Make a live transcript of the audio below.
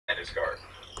his car.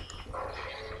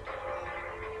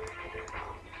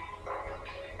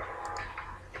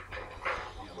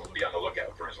 Be on the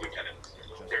lookout for his lieutenants.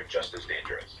 They're just as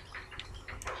dangerous.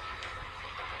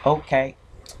 Okay.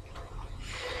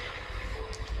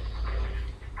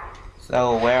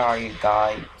 So where are you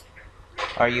guys?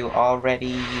 Are you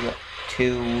already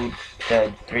to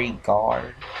the 3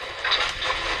 guard?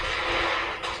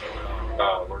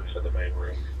 We're just at the main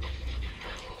room.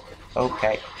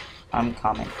 Okay, I'm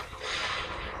coming.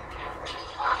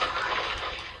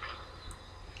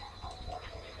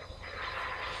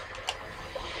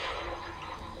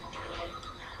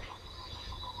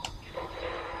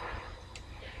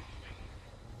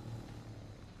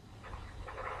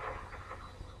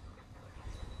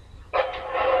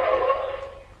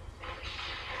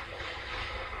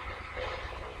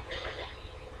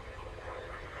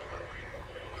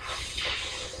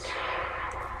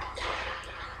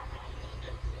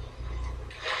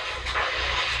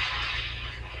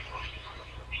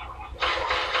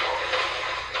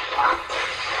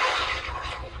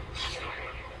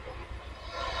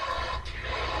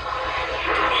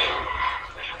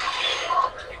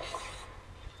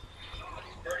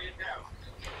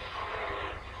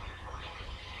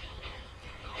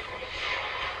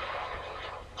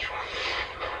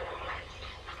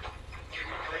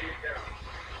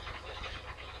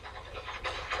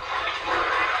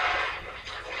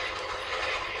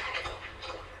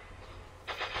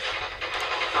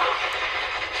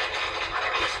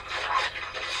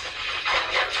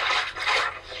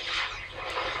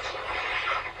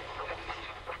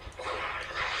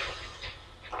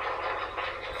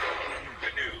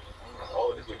 Good news.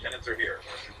 All of his lieutenants are here.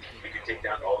 We can take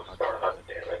down all of his car.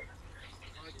 Damn it.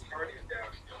 Guardian down.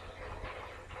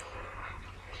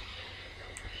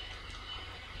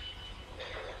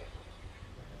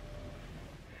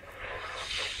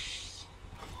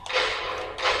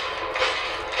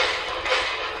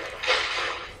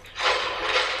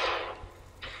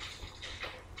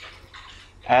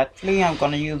 Actually, I'm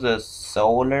gonna use a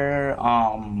solar,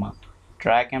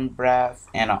 dragon breath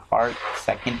and a arc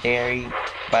secondary,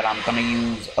 but I'm gonna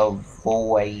use a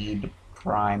void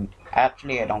prime.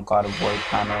 Actually, I don't got a void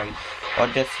primary.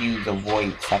 I'll just use a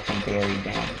void secondary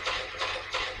then.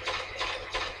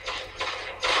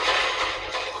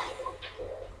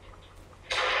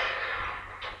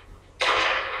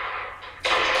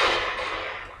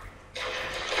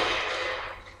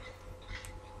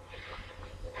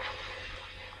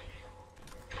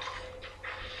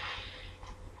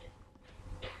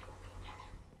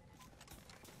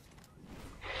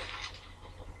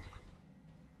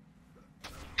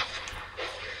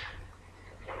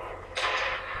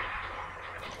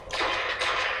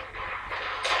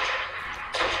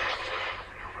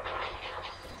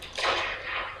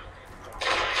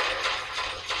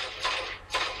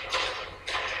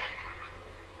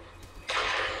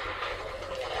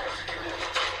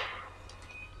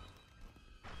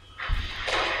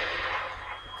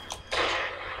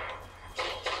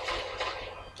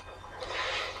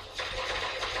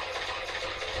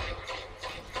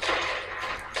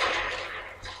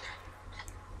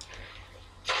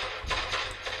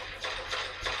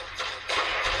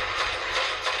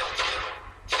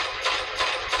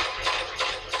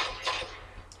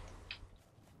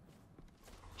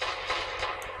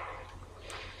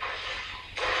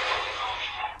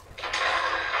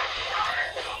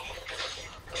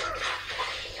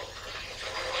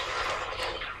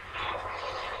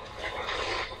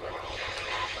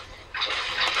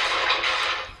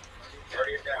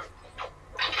 Guardian down.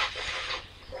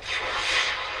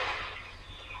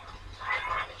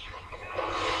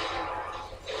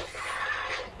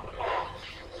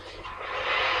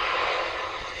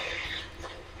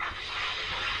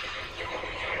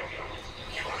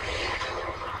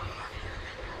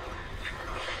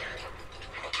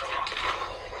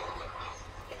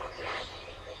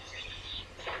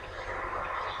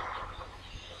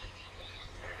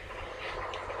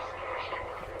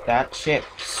 That ship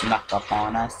snuck up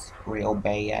on us real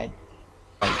bad.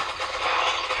 Like,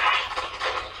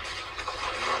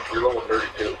 You're level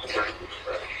 32. It's 32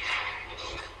 spread.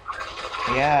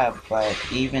 yeah, but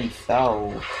even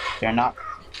so, they're not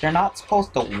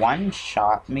supposed to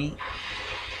one-shot me.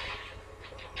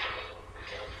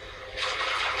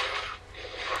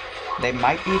 They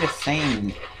might be the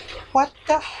same. What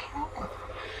the hell?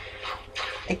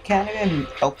 I can't even.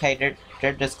 Okay,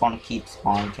 they're just gonna keep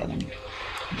spawn killing me.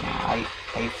 Nah,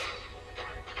 I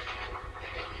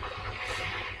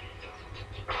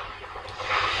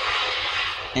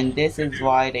and this is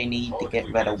why they need to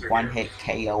get rid of one-hit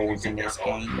KOs in this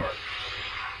game.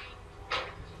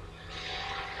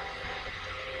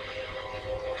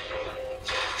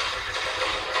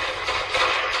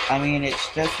 I mean, it's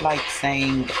just like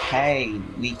saying, hey,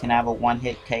 we can have a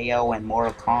one-hit KO in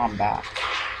Mortal Kombat.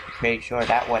 Pretty sure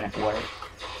that wouldn't work.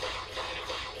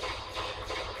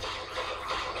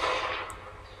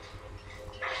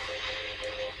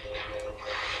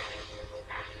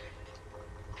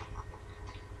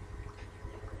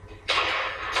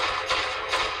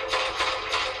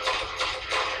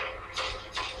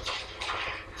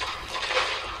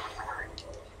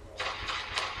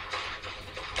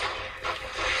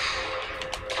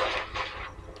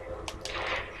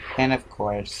 And of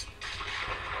course,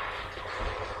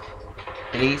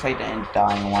 at least I didn't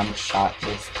die in one shot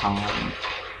this time.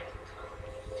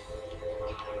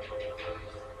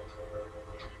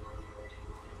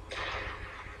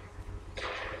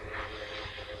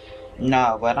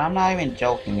 No, but I'm not even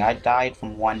joking. I died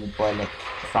from one bullet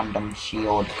from them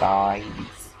shield guys.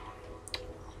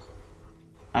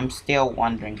 I'm still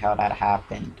wondering how that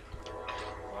happened.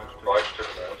 Life took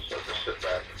it out, so just sit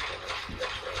back and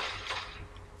next round.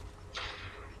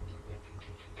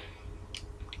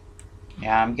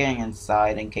 Yeah, I'm getting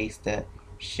inside in case the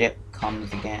ship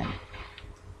comes again.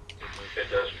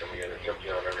 It does come again. It comes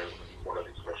out every one of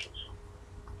these missions.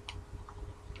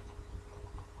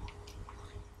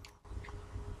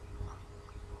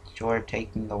 Sure,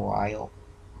 taking a while.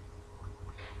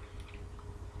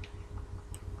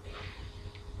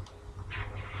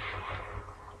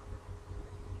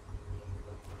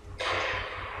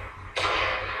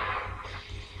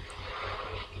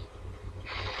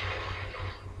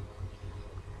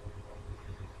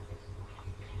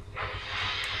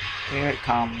 Here it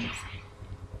comes.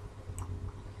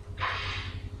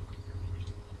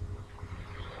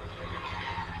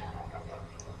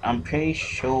 I'm pretty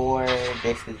sure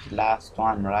this is the last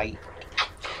one, right?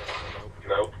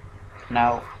 Nope.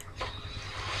 No.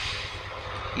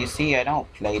 You see, I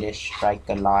don't play this strike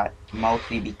a lot,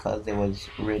 mostly because it was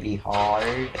really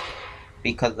hard,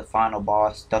 because the final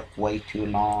boss took way too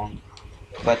long.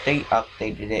 But they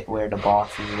updated it where the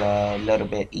boss is a little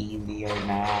bit easier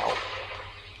now.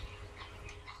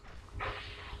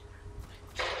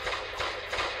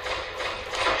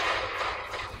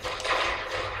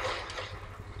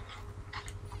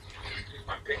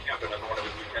 I'm picking up another one of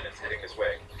his lieutenants heading this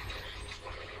way.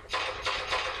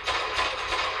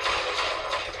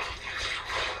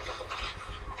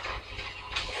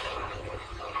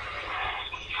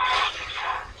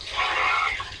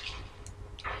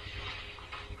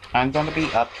 I'm gonna be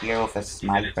up here with a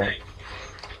sniper.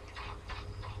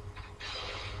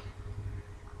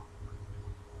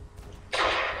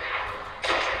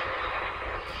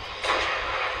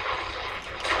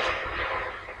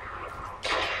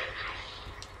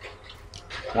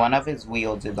 One of his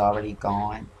wheels is already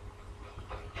gone.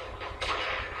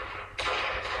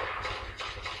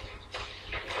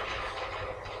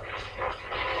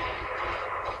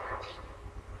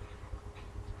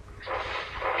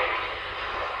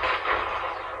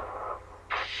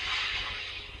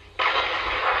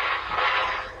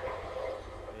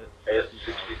 It's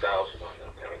 60,000 on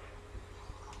that thing.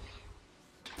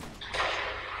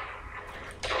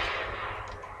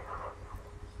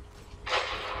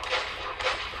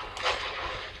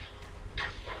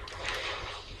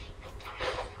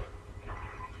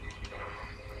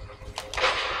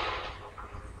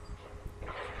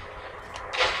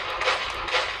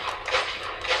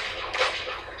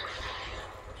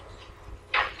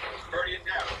 Already in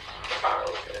now. Ah,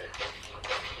 okay.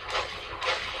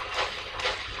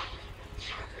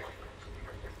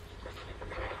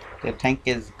 The tank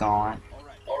is gone.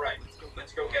 Alright,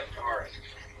 let's go get Tara.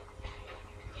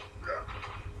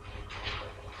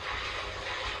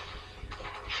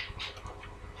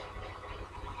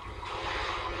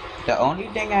 The only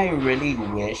thing I really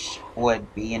wish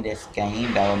would be in this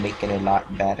game that would make it a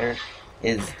lot better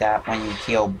is that when you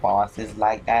kill bosses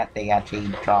like that, they actually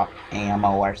drop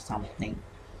ammo or something.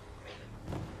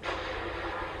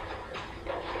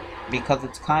 Because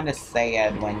it's kind of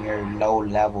sad when you're low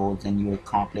levels and you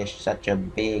accomplish such a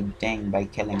big thing by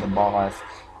killing a boss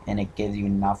and it gives you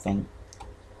nothing.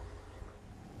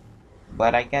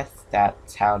 But I guess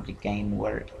that's how the game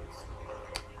works.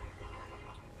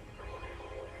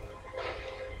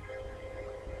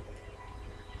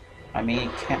 I mean,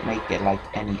 you can't make it like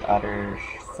any other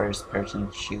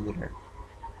first-person shooter.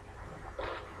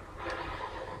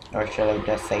 Or should I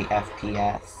just say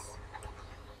FPS?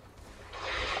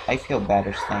 I feel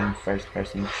better saying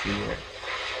first-person shooter.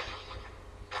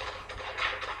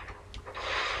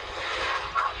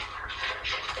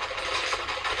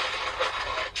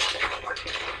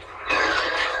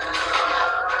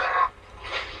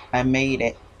 I made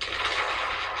it.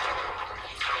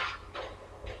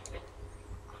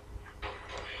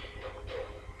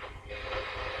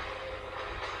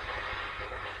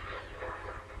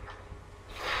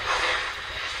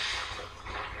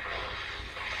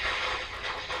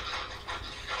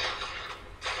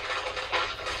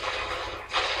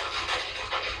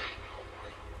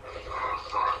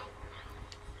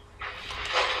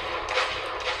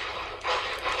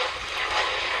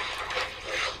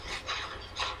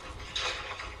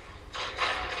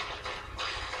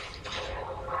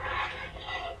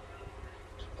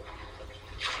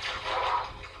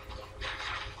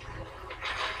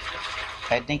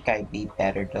 I think I'd be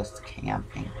better just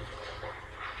camping.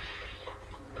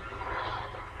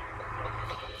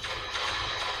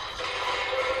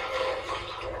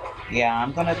 Yeah,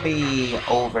 I'm gonna be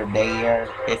over there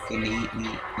if you need me,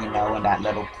 you know, in that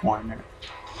little corner.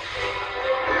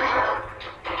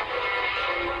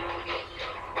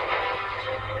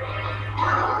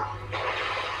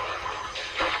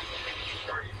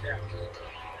 Guardian down.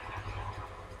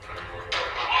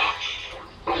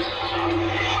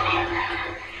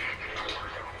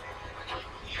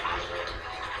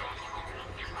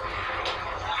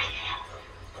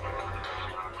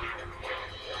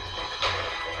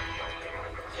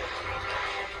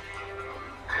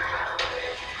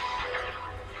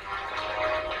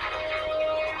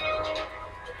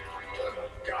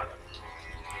 Got him.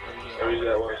 Maybe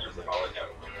that was just a knowledge out.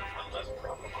 One less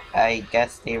problem. I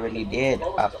guess they really did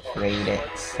upgrade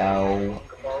it, so...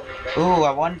 Ooh,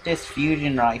 I want this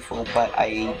fusion rifle, but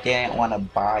I didn't want to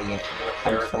buy it.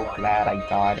 I'm so glad I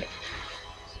got it.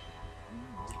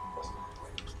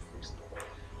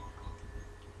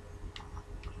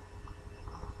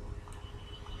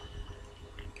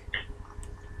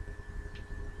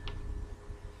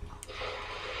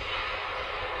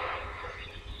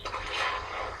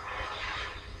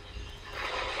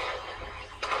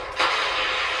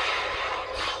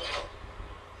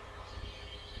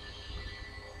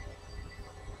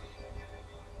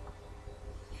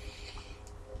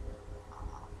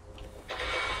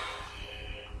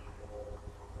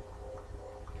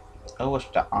 I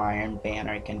wish the Iron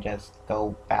Banner can just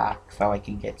go back so I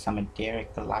can get some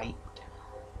etheric light.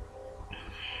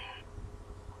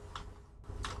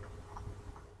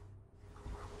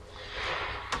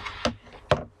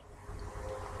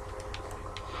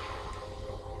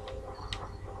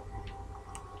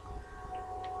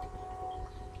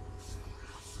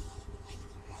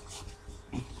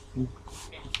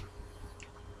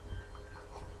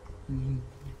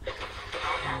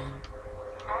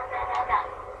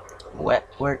 Wet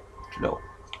work slow.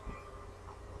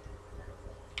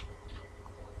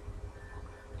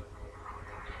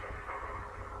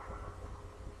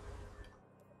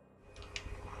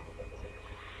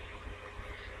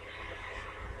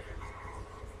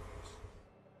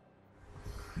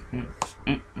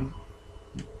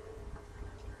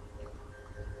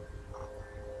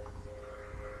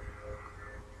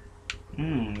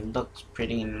 Looks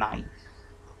pretty nice.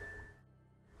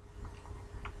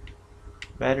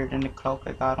 Better than the cloak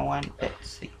I got on. Let's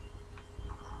see.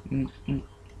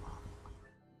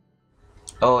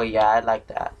 Oh yeah, I like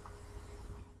that.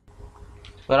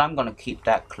 But I'm gonna keep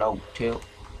that cloak too. Your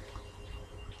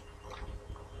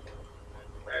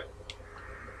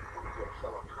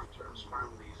fellow hunters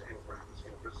found these engrams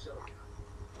in Brazil.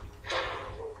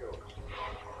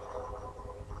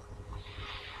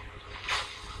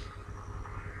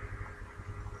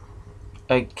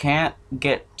 I can't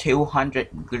get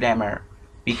 200 glimmer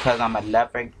because I'm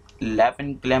 11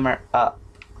 glimmer up.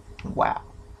 Wow.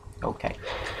 Okay.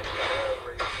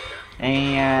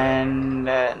 And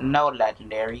no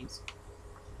legendaries.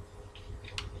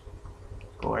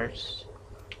 Of course.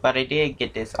 But I did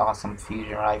get this awesome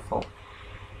fusion rifle.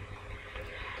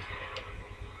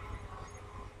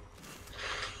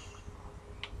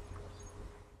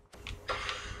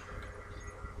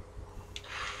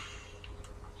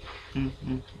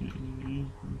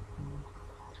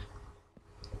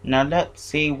 Now let's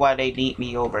see why they need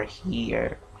me over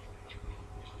here.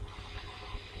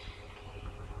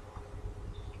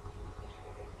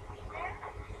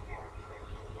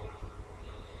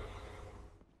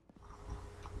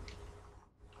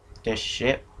 The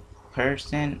ship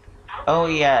person. Oh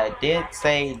yeah, it did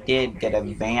say it did get a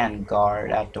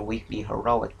vanguard at the weekly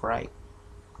heroic, right?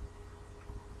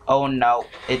 Oh no,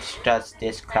 it's just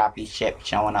this crappy ship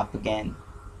showing up again.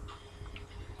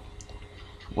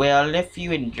 Well, if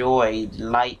you enjoyed,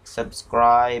 like,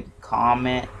 subscribe,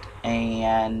 comment,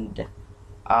 and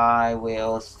I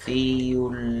will see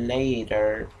you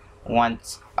later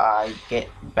once I get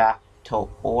back to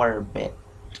orbit.